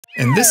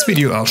In this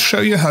video I'll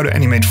show you how to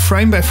animate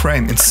frame by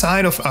frame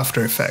inside of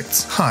After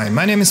Effects. Hi,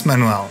 my name is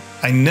Manuel.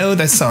 I know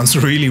that sounds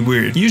really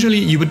weird. Usually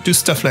you would do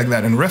stuff like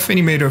that in Rough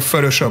Animator,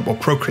 Photoshop or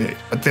Procreate.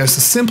 But there's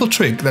a simple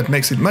trick that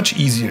makes it much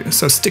easier,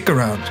 so stick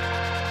around.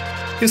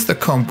 Here's the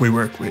comp we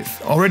work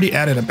with. Already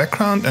added a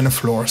background and a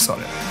floor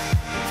solid.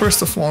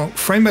 First of all,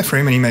 frame by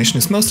frame animation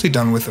is mostly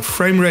done with a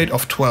frame rate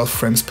of 12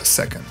 frames per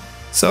second.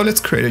 So let's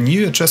create a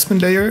new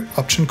adjustment layer,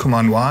 Option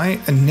Command Y,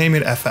 and name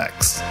it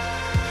FX.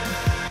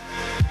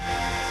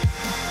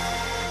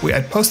 We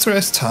add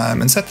Posterize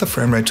Time and set the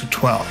frame rate to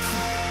 12.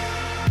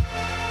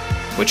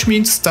 Which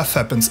means stuff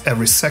happens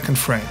every second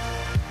frame.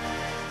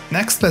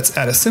 Next, let's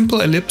add a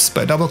simple ellipse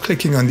by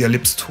double-clicking on the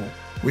ellipse tool.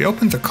 We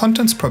open the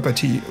contents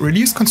property,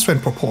 reduce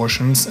constraint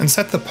proportions and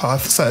set the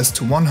path size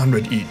to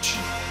 100 each.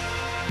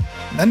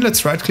 Then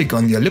let's right-click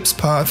on the ellipse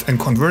path and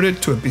convert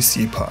it to a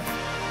BC path.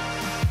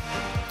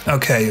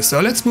 Okay,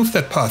 so let's move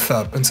that path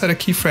up and set a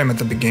keyframe at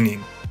the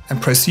beginning,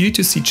 and press U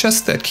to see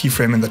just that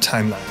keyframe in the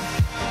timeline.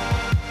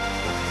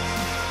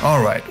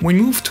 Alright, we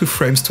move 2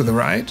 frames to the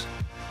right.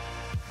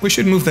 We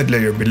should move that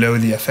layer below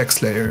the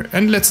FX layer,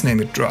 and let's name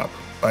it Drop,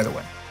 by the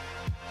way.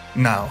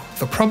 Now,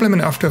 the problem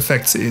in After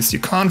Effects is you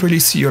can't really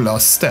see your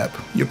last step,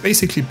 you're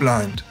basically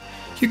blind.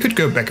 You could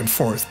go back and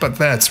forth, but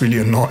that's really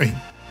annoying.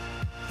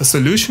 The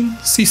solution?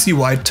 CC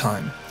White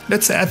Time.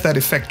 Let's add that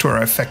effect to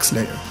our FX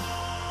layer.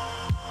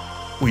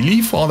 We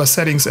leave all the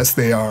settings as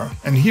they are,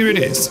 and here it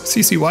is.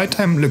 CC White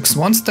Time looks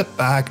one step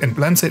back and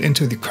blends it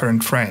into the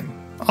current frame.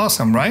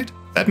 Awesome, right?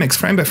 That makes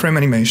frame by frame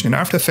animation in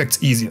After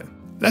Effects easier.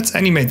 Let's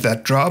animate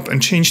that drop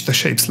and change the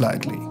shape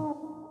slightly.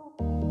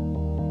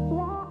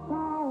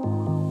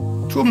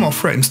 2 more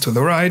frames to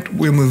the right,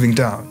 we're moving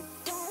down.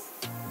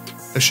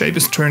 The shape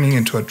is turning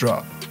into a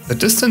drop. The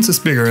distance is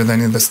bigger than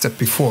in the step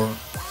before.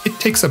 It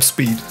takes up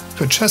speed.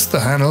 To adjust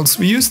the handles,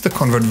 we use the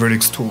Convert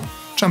Vertex tool.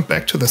 Jump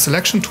back to the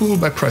Selection tool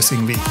by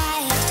pressing V.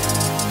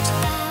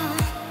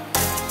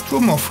 2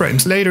 more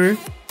frames later,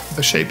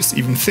 the shape is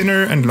even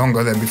thinner and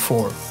longer than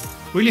before.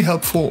 Really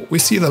helpful, we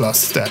see the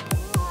last step.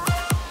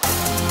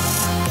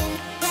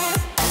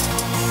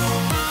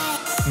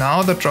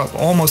 Now the drop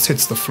almost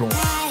hits the floor.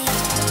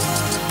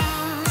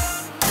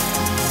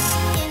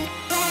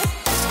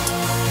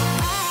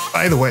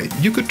 By the way,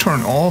 you could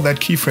turn all that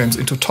keyframes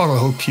into toggle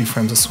hold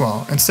keyframes as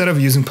well, instead of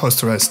using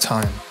Posterize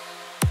Time.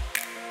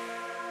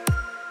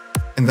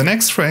 In the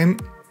next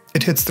frame,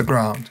 it hits the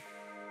ground.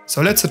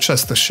 So let's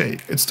adjust the shape.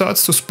 It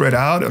starts to spread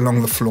out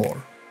along the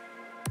floor.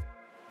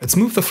 Let's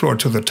move the floor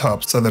to the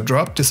top so the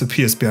drop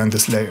disappears behind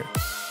this layer.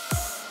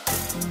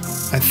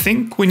 I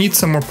think we need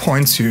some more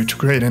points here to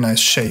create a nice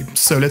shape,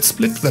 so let's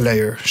split the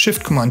layer,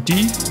 Shift Command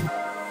D.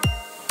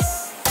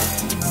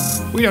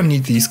 We don't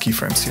need these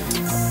keyframes here.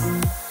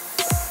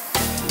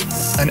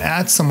 And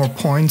add some more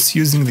points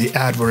using the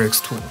Add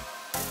Vertex tool.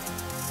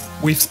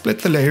 We've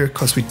split the layer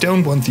because we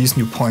don't want these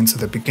new points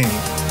at the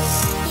beginning.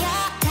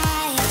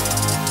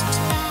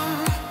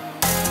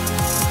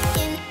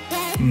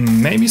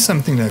 Maybe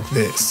something like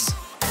this.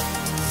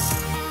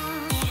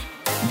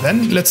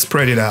 Then let's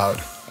spread it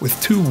out, with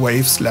 2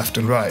 waves left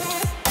and right.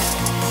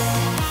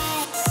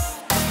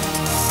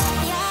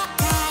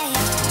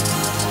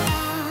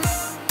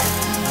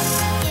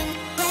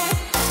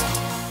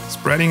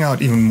 Spreading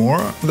out even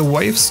more, the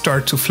waves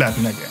start to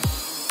flatten again.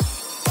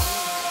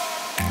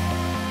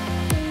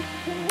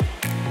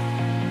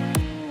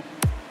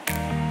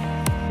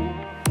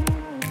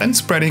 Then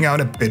spreading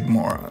out a bit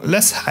more,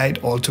 less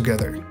height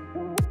altogether.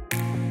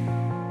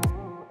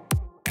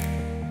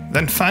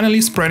 Then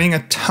finally spreading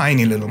a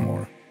tiny little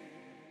more.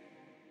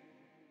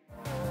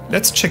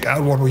 Let's check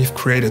out what we've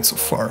created so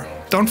far.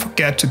 Don't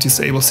forget to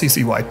disable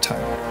CC White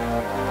Time.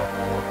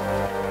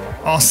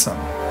 Awesome.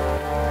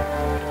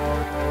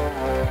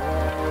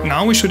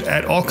 Now we should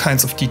add all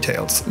kinds of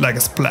details, like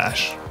a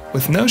splash.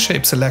 With no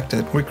shape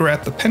selected, we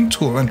grab the pen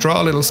tool and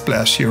draw a little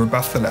splash here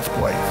above the left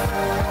wave.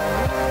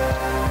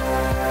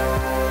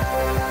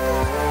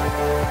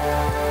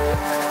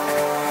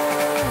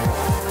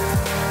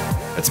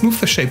 Let's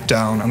move the shape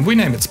down and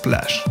rename it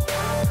Splash.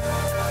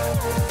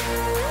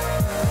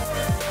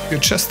 You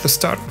adjust the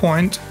start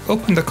point,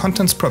 open the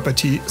contents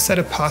property, set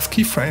a path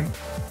keyframe,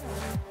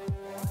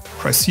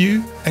 press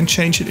U and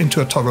change it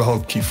into a toggle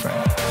hold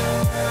keyframe.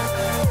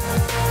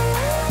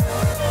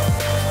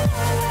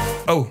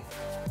 Oh,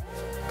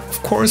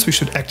 of course we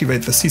should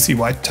activate the CC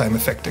White Time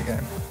effect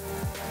again.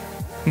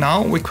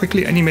 Now we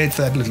quickly animate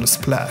that little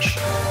splash.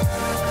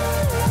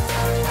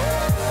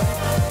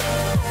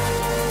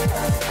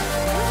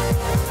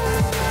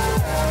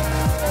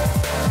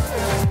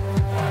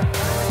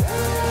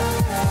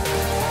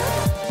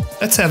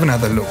 Let's have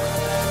another look.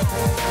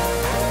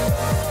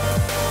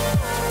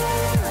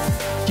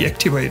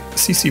 Deactivate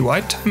CC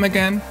White Time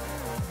again.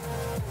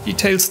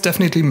 Details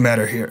definitely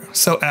matter here,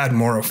 so add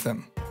more of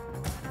them.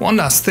 One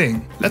last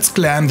thing, let's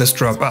glam this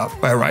drop up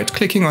by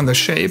right-clicking on the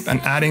shape and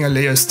adding a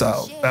layer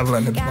style, bevel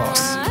and emboss.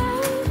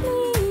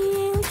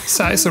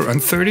 Size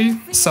around 30,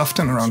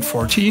 soften around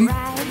 14.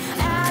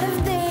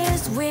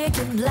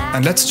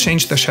 And let's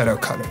change the shadow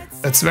color.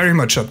 That's very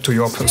much up to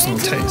your personal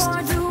taste.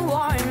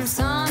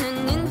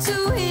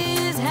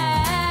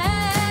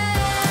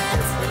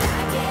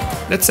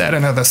 Let's add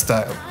another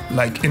style,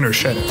 like inner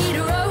shadow.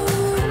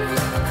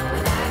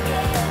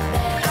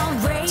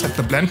 Set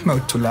the blend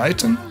mode to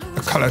lighten,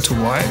 the color to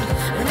white.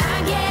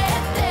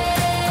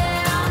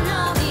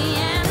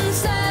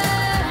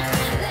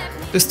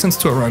 Distance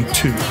to around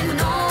 2.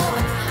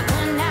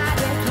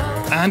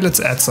 And let's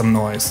add some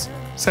noise.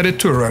 Set it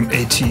to around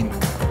 18.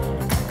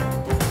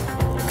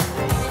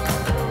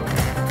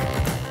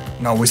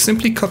 Now we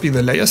simply copy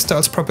the layer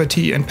styles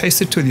property and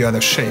paste it to the other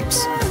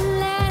shapes.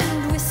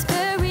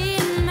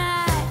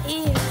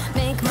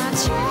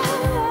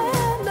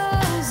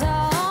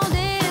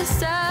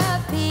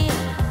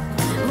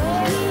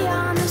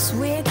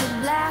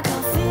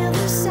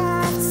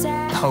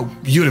 How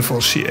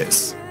beautiful she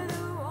is.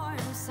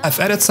 I've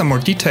added some more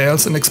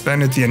details and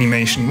expanded the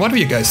animation. What do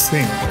you guys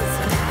think?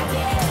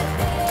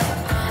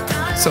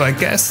 So I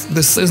guess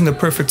this isn't a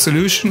perfect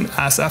solution,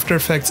 as After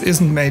Effects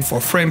isn't made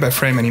for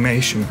frame-by-frame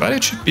animation, but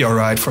it should be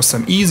alright for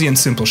some easy and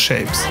simple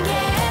shapes.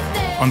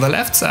 On the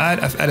left side,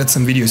 I've added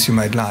some videos you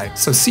might like,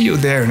 so see you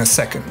there in a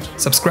second.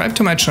 Subscribe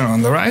to my channel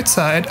on the right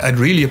side, I'd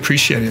really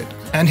appreciate it.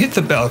 And hit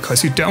the bell,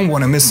 cause you don't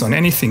want to miss on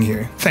anything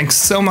here. Thanks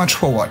so much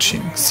for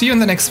watching. See you in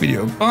the next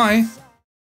video. Bye!